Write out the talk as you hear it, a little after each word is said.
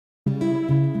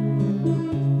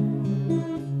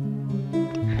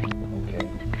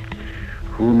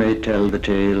may tell the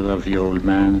tale of the old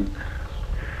man,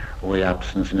 weigh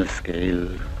absence in a scale,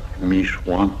 meet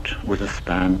want with a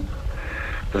span,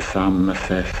 the sum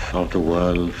assess of the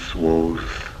world's woes,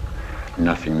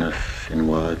 nothingness in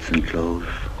words enclose.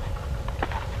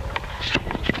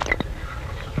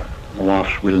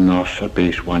 What will not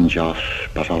abate one jot,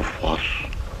 but of what?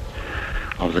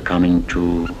 Of the coming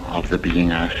to, of the being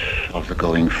at, of the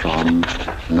going from,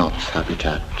 not's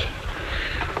habitat,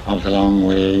 of the long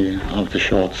way, of the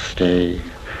short stay,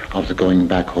 of the going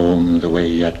back home the way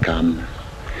he had come,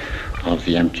 of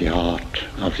the empty heart,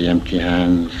 of the empty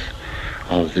hands,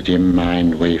 of the dim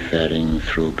mind wayfaring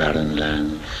through barren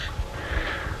lands,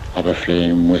 of a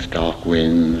flame with dark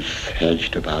winds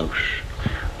hedged about,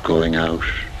 going out,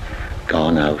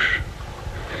 gone out,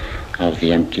 of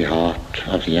the empty heart,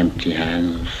 of the empty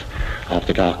hands, of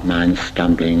the dark mind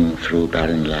stumbling through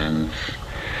barren lands.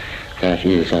 That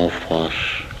is of what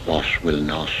will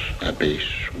not abate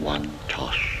one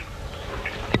toss.